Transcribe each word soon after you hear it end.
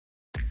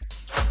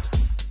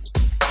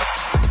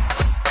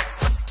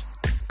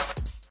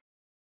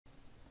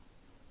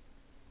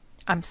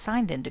I'm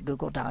signed into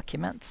Google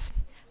Documents.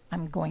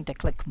 I'm going to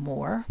click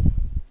More,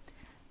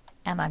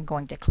 and I'm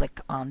going to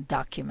click on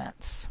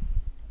Documents,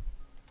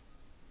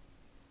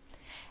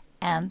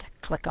 and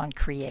click on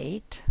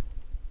Create,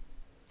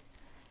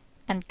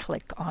 and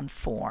click on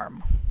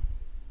Form.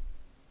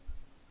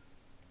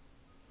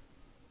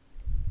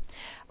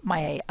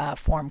 My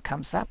form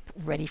comes up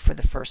ready for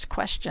the first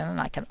question,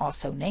 and I can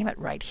also name it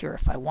right here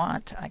if I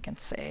want. I can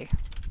say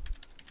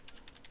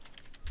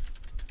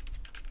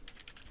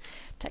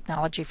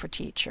Technology for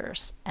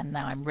Teachers, and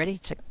now I'm ready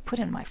to put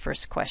in my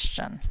first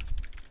question.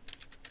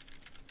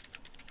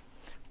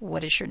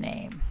 What is your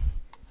name?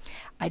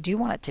 I do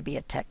want it to be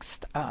a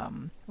text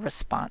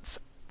response.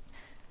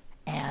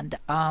 And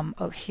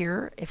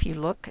here, if you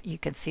look, you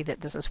can see that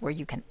this is where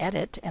you can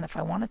edit. And if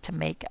I wanted to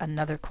make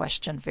another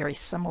question very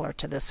similar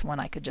to this one,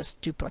 I could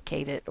just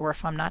duplicate it. Or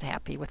if I'm not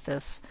happy with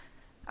this,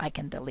 I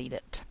can delete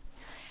it.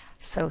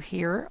 So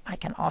here, I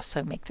can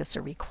also make this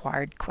a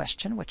required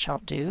question, which I'll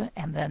do.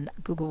 And then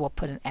Google will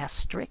put an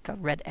asterisk, a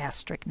red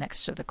asterisk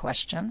next to the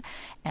question.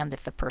 And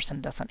if the person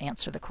doesn't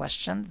answer the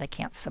question, they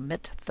can't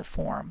submit the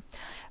form.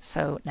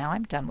 So now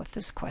I'm done with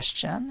this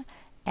question.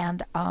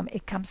 And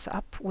it comes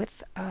up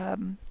with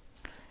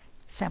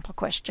sample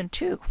question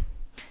 2.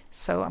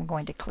 So I'm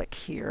going to click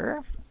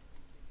here,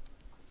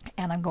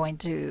 and I'm going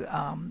to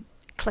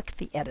click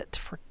the edit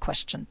for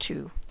question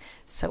 2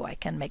 so I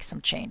can make some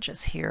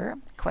changes here.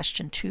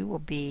 Question 2 will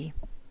be,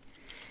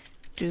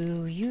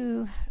 do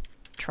you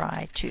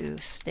try to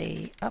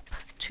stay up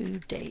to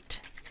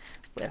date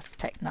with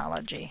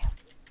technology,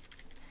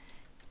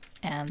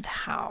 and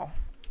how?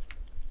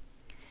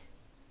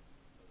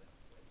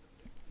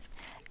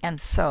 And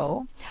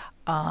so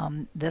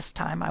this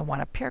time I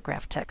want a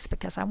paragraph text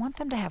because I want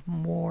them to have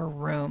more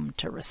room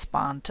to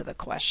respond to the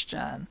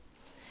question.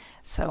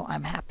 So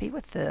I'm happy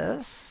with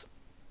this,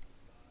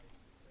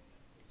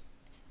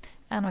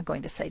 and I'm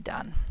going to say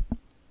done.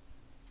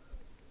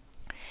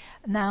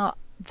 Now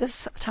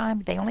this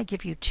time they only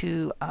give you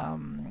two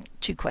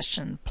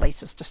question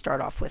places to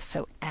start off with.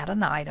 So add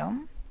an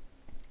item,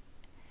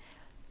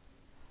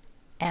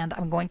 and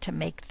I'm going to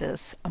make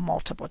this a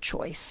multiple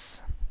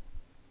choice.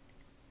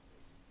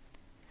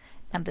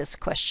 And this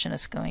question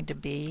is going to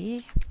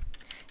be,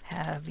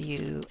 have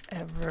you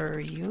ever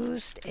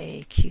used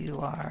a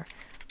QR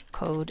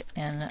code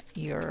in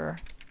your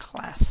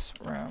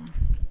classroom?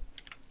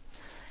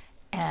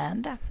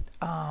 And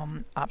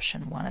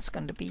option 1 is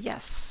going to be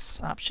yes.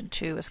 Option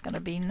 2 is going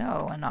to be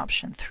no. And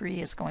option 3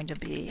 is going to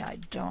be, I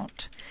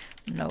don't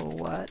know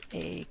what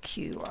a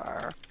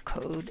QR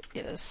code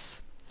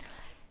is.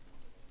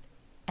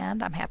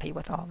 And I'm happy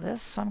with all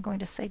this, so I'm going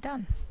to say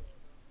done.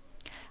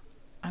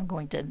 I'm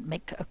going to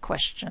make a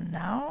question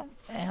now,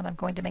 and I'm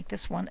going to make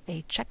this one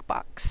a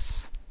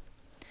checkbox.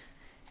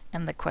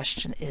 And the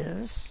question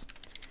is,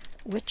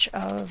 which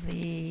of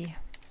the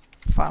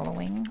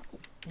following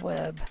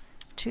Web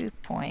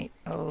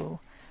 2.0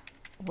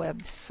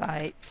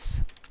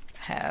 websites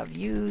have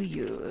you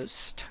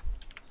used?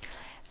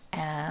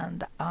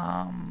 And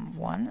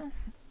one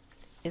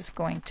is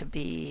going to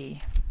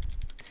be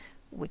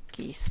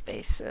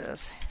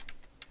Wikispaces,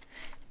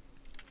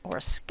 or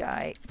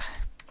Skype,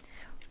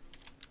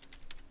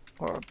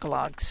 or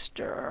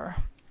Glogster,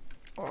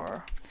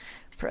 or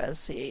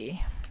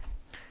Prezi,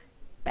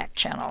 back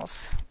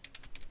channels,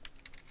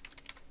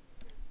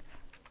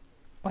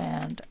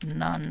 and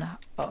none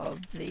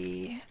of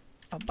the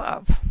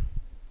above.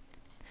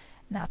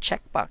 Now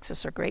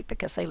checkboxes are great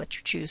because they let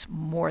you choose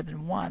more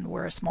than one,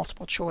 whereas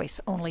multiple choice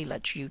only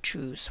lets you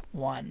choose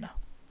one.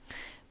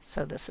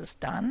 So this is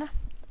done.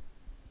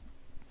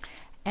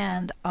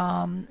 And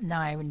now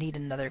I need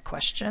another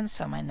question.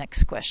 So my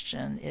next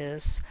question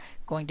is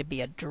going to be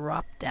a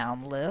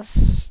drop-down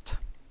list.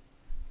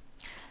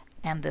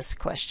 And this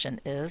question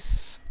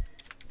is,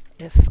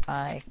 if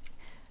I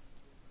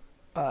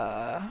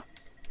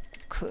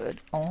could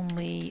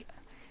only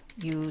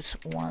use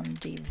one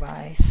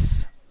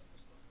device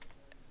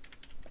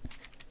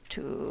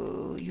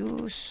to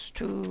use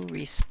to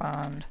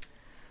respond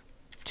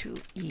to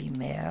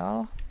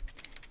email,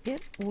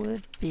 it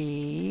would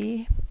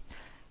be,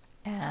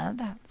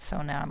 and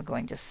so now I'm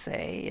going to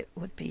say it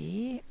would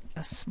be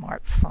a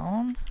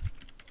smartphone,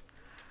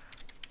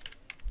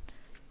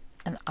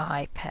 an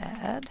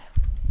iPad,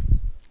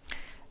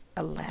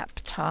 a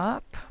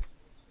laptop,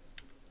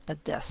 a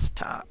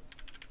desktop.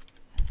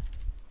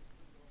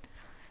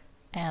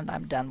 And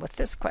I'm done with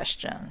this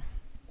question.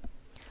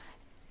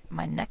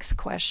 My next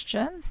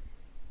question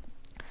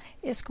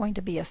is going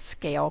to be a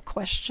scale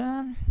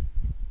question,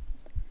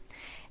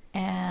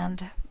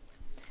 and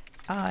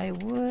I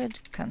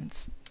would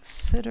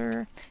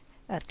consider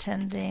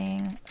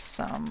attending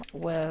some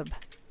Web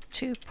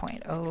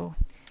 2.0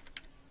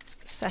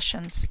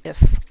 sessions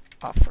if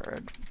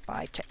offered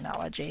by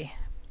technology.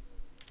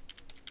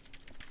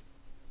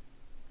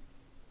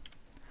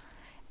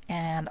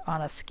 And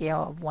on a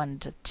scale of 1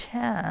 to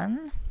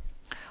 10,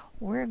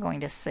 we're going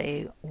to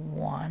say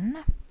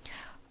 1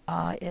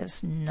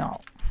 is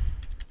no,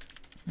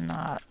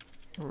 not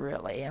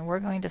really. And we're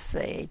going to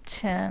say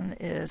 10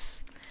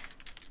 is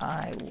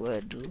I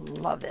would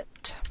love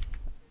it.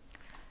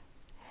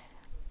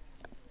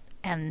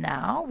 And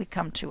now we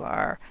come to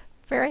our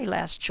very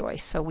last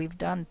choice. So we've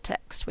done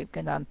text, we've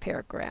done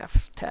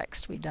paragraph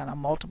text, we've done a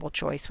multiple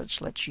choice which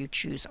lets you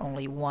choose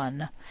only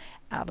one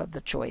out of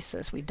the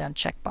choices. We've done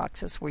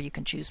checkboxes where you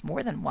can choose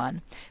more than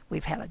one.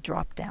 We've had a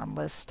drop down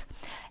list.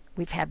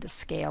 We've had the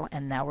scale,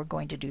 and now we're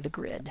going to do the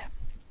grid.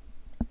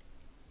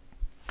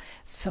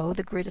 So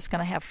the grid is going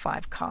to have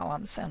 5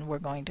 columns, and we're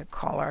going to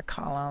call our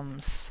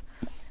columns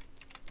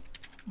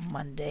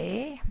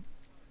Monday,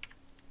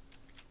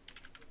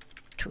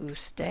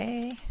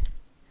 Tuesday,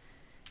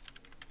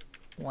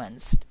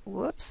 Wednesday,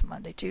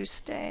 Monday,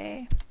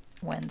 Tuesday,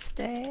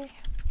 Wednesday,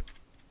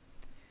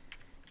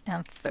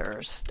 and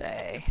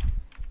Thursday,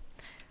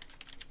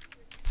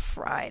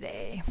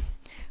 Friday.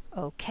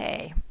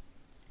 Okay,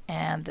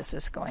 and this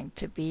is going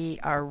to be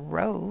our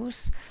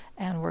rows,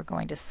 and we're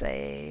going to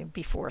say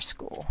before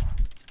school.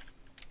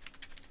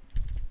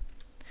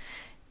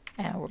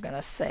 And we're going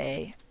to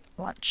say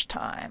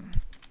lunchtime.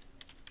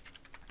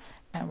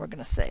 And we're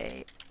going to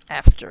say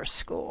after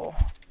school.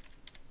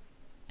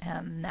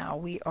 And now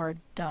we are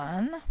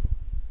done.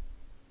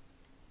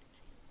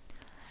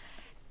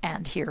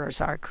 And here's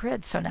our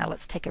grid. So now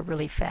let's take a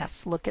really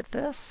fast look at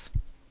this.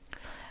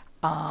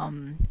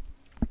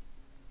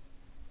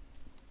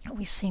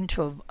 We seem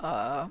to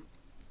have,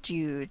 do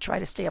you try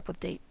to stay up with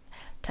date,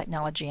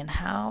 technology, and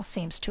how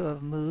seems to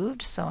have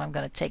moved. So I'm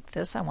going to take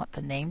this. I want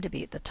the name to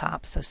be at the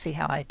top. So see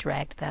how I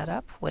dragged that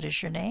up? What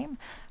is your name?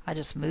 I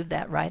just moved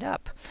that right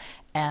up.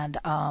 And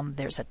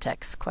there's a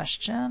text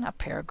question, a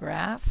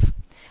paragraph.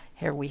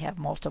 Here we have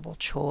multiple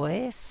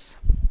choice.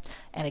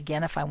 And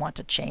again, if I want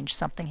to change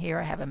something here,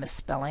 I have a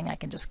misspelling, I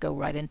can just go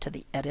right into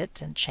the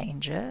edit and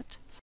change it.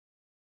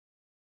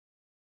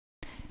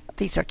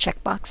 These are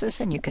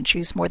checkboxes, and you can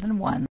choose more than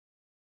one.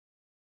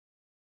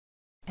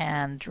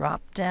 And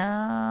drop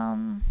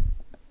down.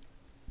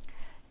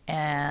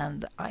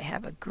 And I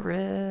have a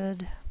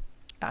grid.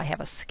 I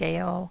have a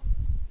scale.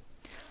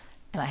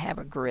 And I have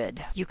a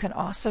grid. You can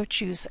also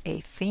choose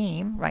a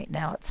theme. Right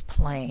now it's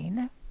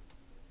plain.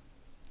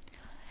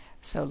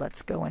 So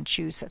let's go and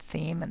choose a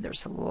theme, and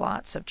there's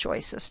lots of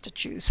choices to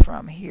choose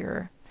from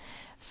here.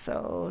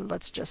 So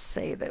let's just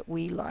say that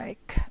we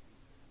like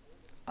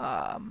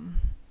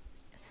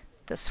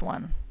this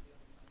one.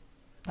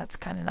 That's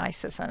kind of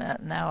nice, isn't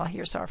it? Now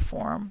here's our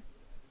form.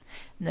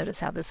 Notice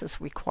how this is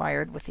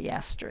required with the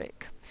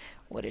asterisk.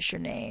 What is your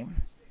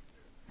name?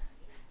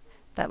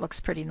 That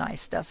looks pretty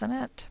nice, doesn't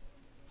it?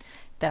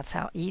 That's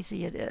how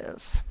easy it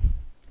is.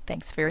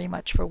 Thanks very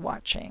much for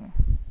watching.